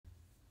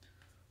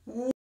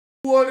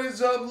What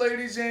is up,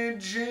 ladies and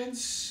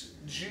gents?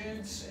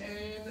 Gents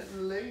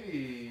and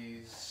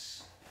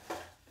ladies.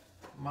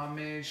 My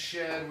man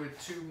Shad with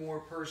two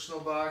more personal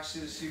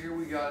boxes here.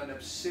 We got an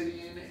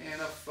Obsidian and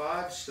a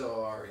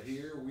 5-star.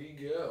 Here we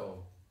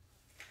go.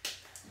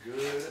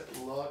 Good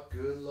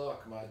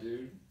luck, my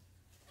dude.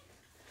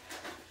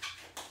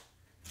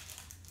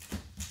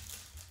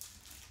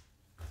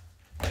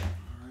 Alright,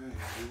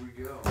 here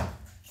we go.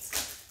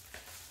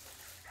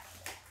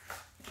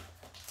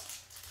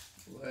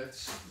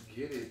 Let's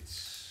get it.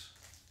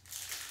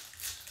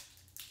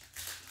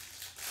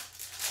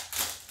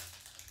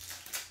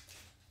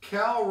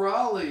 Cal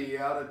Raleigh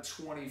out of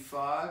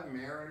 25,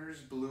 Mariners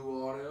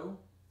blue auto.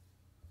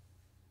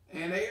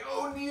 And a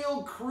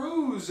O'Neal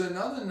Cruz,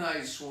 another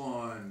nice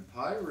one,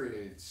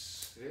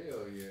 Pirates.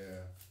 Hell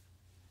yeah.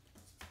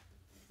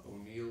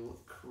 O'Neal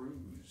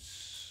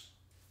Cruz.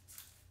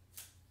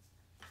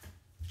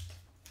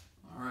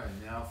 All right,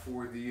 now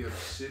for the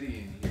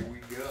Obsidian. Here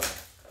we go.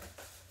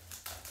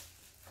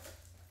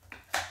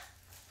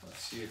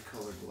 Let's see a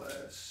color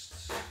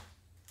glass.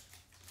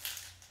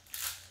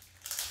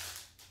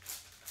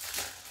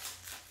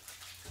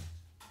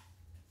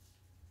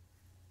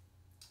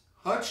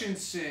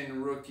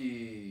 Hutchinson,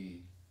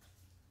 rookie.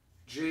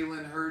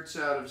 Jalen Hurts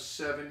out of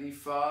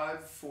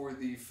 75 for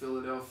the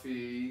Philadelphia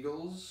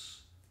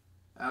Eagles.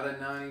 Out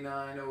of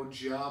 99,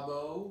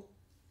 Ojabo,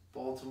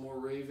 Baltimore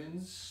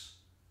Ravens.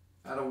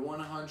 Out of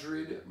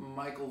 100,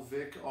 Michael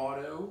Vick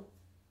auto.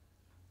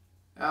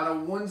 Out of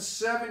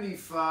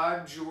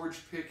 175, George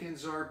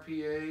Pickens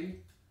RPA.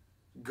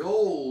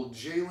 Gold,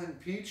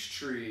 Jalen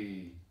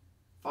Peachtree.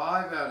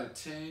 5 out of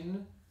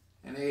 10.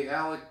 And a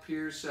Alec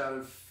Pierce out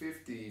of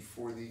 50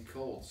 for the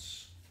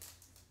Colts.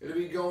 It'll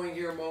be going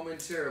here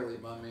momentarily,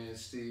 my man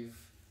Steve.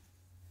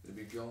 It'll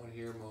be going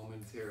here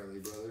momentarily,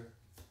 brother.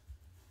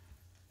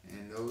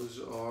 And those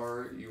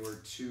are your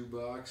two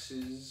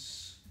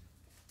boxes.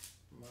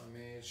 My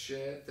man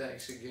Shad,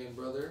 thanks again,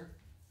 brother.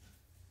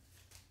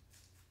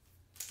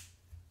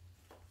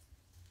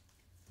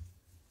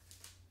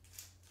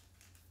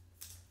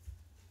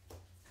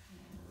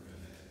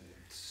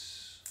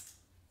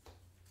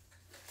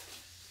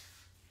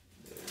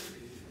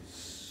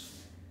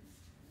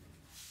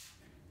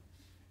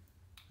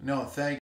 No, thank you.